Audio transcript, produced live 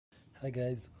Hi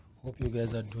guys, hope you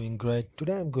guys are doing great.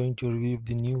 Today I'm going to review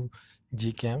the new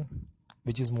Gcam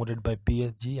which is modded by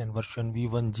BSG and version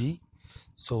V1g.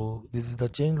 So this is the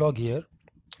changelog here.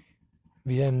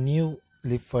 We have new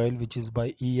lib file which is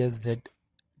by ESZ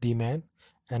dman,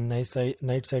 and night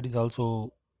side is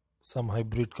also some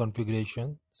hybrid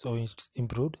configuration, so it's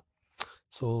improved.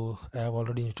 So I have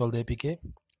already installed the APK.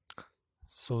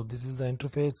 So this is the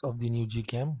interface of the new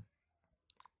Gcam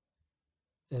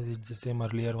as it's the same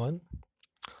earlier one.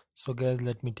 So guys,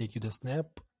 let me take you the snap.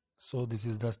 So this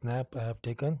is the snap I have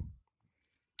taken.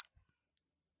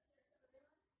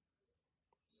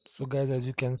 So guys, as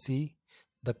you can see,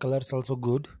 the color is also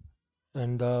good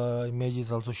and the image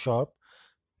is also sharp,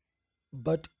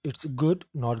 but it's good,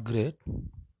 not great.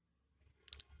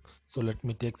 So let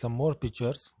me take some more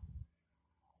pictures.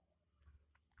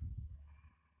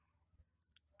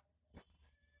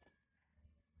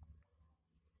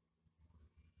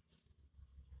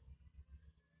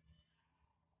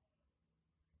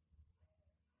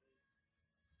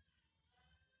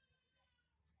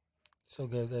 So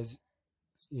guys, as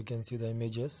you can see the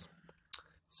images,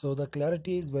 so the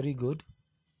clarity is very good,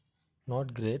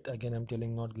 not great. Again, I'm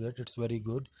telling not great, it's very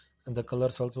good, and the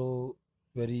colors also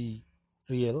very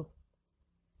real.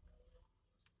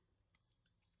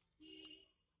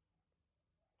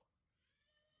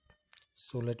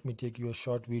 So let me take you a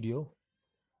short video.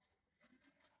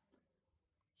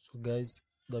 So guys,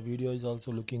 the video is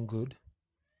also looking good.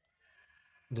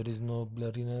 There is no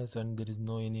blurriness and there is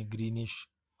no any greenish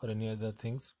or any other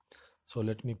things. So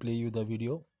let me play you the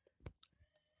video.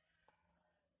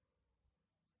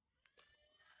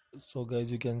 So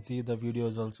guys, you can see the video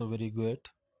is also very good.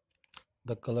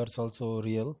 The colors also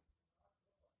real.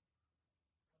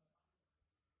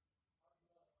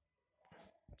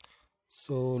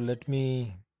 So let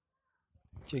me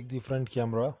check the front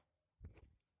camera.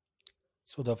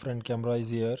 So the front camera is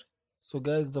here. So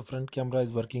guys, the front camera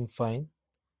is working fine.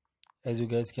 As you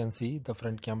guys can see, the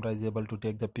front camera is able to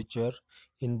take the picture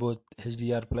in both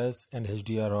HDR plus and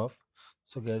HDR off.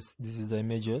 So guys, this is the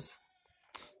images.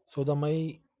 So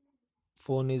my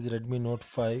phone is Redmi Note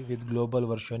 5 with global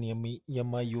version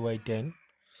MIUI 10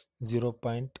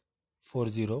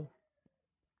 0.40.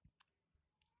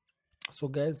 So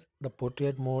guys, the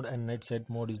portrait mode and night side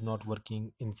mode is not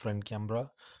working in front camera,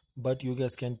 but you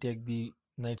guys can take the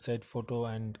night side photo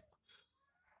and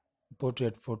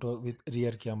portrait photo with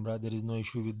rear camera. There is no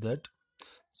issue with that.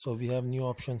 So we have new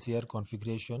options here,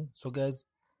 configuration. So guys,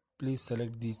 please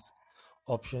select these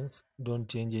options, don't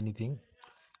change anything.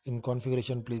 In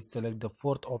configuration, please select the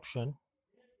fourth option.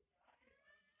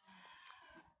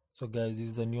 So guys, this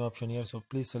is the new option here, so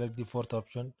please select the fourth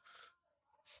option.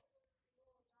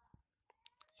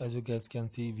 As you guys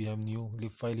can see, we have new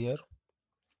lib file here,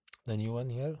 the new one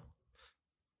here,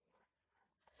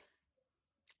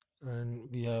 and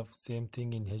we have same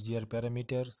thing in HDR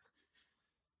parameters.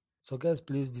 So guys,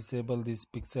 please disable this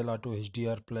Pixel Auto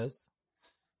HDR plus.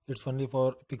 It's only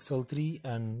for Pixel 3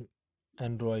 and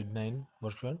Android 9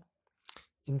 version.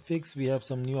 In fix, we have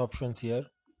some new options here,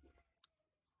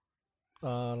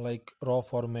 like raw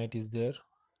format is there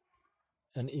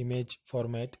and image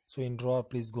format. So in raw,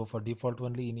 please go for default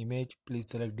only. In image, please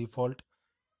select default.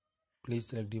 Please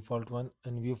select default one,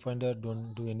 and viewfinder,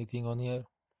 don't do anything on here.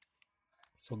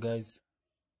 So guys,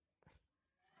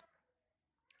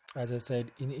 as I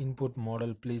said, in input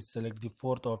model, please select the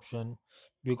fourth option,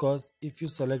 because if you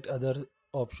select other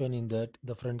option in that,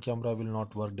 the front camera will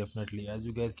not work definitely. As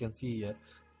you guys can see here,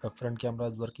 the front camera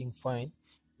is working fine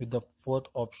with the fourth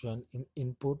option in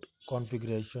input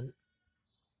configuration.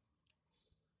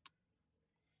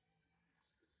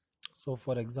 So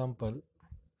for example,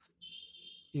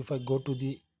 if I go to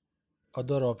the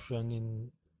other option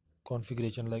in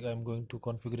configuration, like I'm going to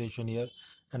configuration here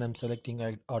and I'm selecting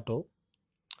auto.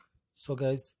 So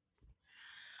guys,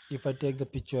 if I take the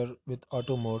picture with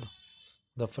auto mode,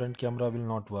 the front camera will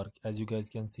not work. As you guys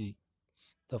can see,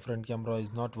 the front camera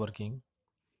is not working.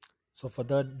 So for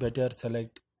that, better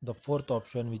select the fourth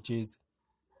option, which is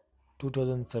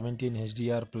 2017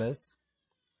 HDR plus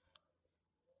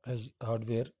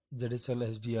hardware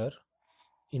ZSL HDR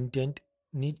intent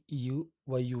need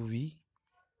UV.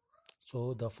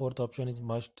 So the fourth option is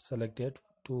must selected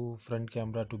to front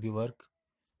camera to be work.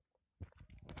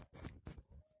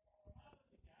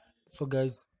 So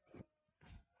guys,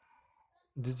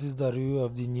 this is the review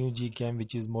of the new Gcam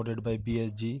which is modded by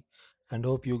BSG, and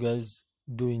hope you guys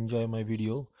do enjoy my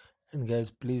video. And guys,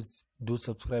 please do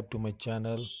subscribe to my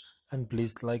channel, and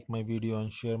please like my video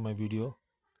and share my video.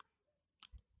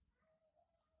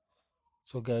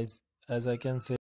 So guys, as I can say,